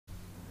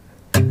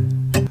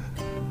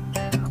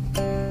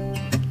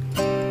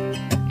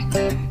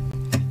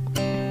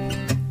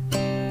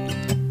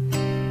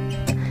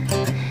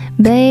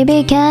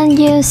Baby, can't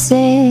you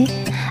see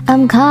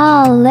I'm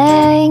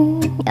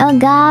calling? A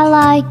guy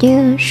like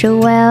you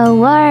should wear a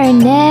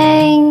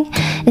warning.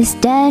 It's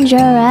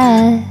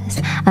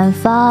dangerous, I'm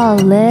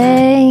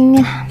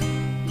falling.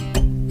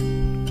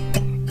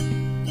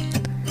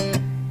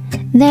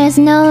 There's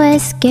no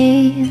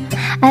escape,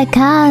 I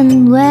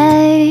can't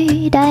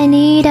wait. I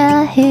need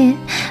a hit,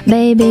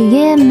 baby,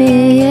 give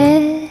me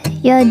it.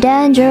 You're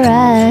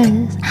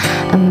dangerous,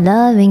 I'm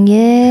loving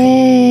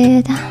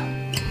it.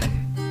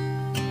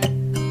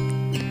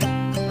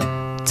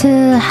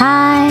 Too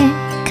high,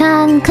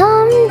 can't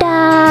come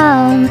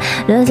down.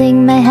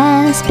 Losing my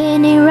head,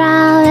 spinning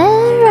round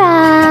and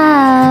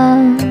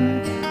round.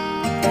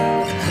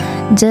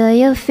 Do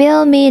you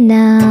feel me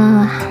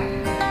now?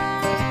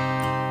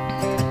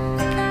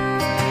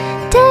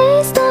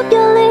 Taste of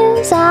your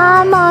lips,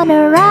 I'm on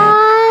a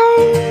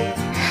ride.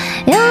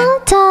 You're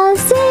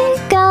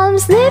toxic, I'm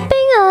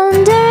sleeping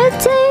under a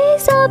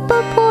taste of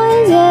a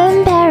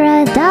poison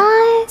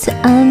paradise.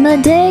 I'm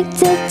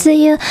addicted to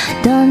you,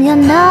 don't you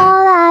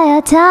know that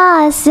you're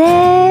toxic?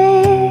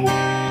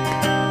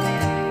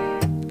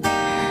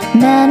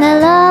 Man, I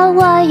love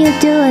what you're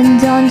doing,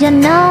 don't you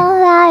know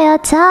that you're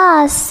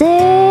toxic?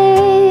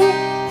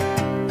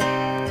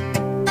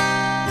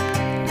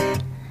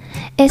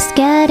 It's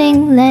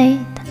getting late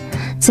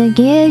to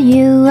give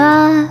you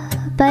up.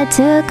 I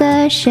took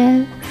a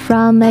sip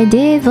from my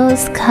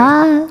devil's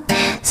cup.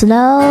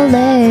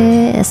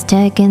 Slowly, it's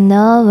taking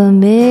over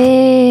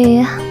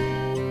me.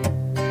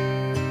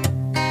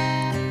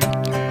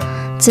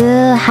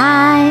 Too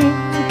high,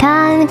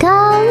 can't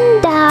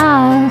come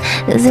down.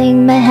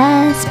 Losing my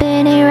head,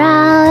 spinning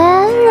round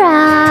and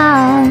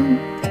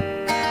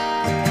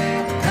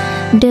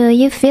round. Do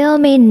you feel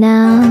me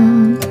now?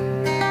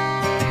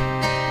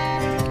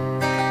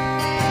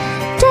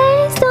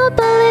 Taste of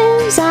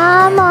balloons,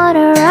 I'm on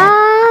a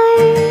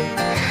ride.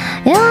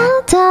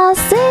 You're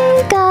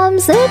toxic, I'm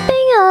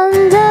sleeping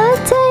under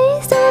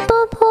taste of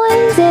a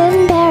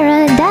poison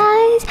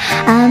paradise.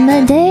 I'm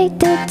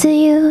addicted to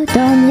you,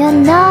 don't you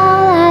know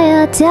that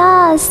you're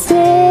toxic?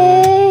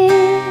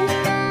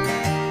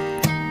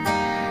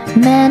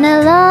 Man, I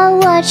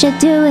love what you're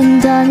doing,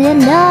 don't you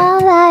know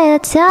that you're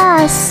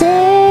toxic?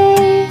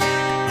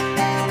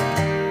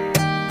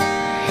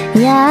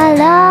 Yeah, I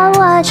love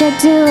what you're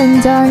doing,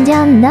 don't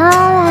you know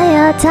that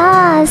you're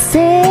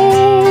toxic?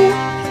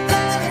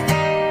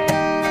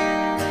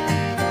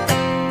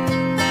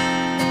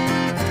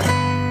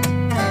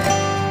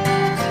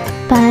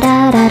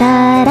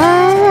 Ba-da-da-da-da.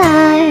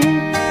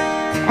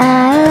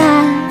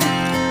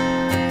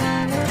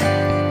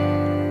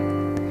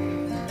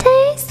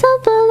 Taste of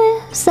the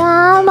lips,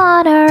 I'm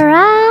on a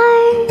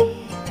ride.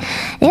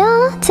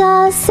 You're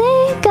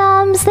toxic,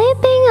 I'm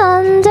sleeping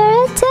under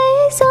a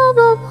taste of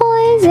a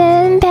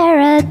poison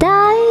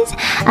paradise.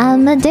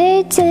 I'm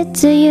addicted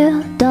to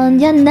you, don't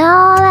you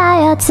know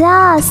that you're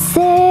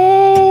toxic?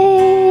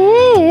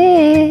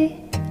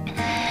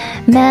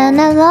 Man,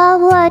 I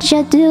love what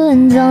you're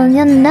doing, don't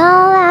you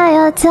know that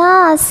you're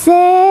toxic?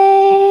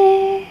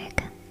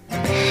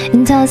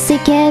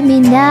 Intoxicate me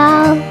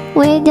now,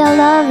 with your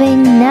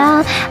loving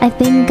now. I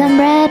think I'm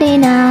ready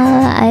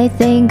now, I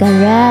think I'm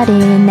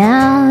ready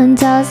now.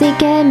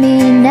 Intoxicate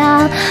me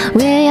now,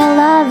 with your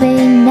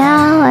loving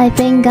now. I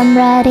think I'm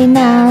ready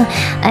now,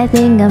 I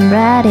think I'm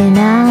ready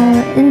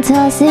now.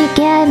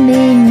 Intoxicate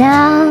me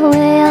now, with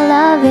your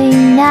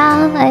loving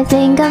now. I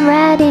think I'm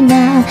ready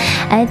now,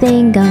 I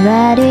think I'm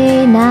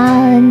ready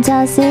now.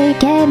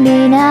 Intoxicate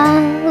me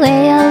now,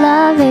 with your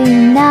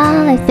loving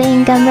now. I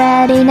think I'm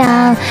ready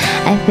now,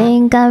 I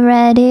think I'm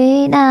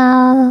ready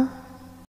now.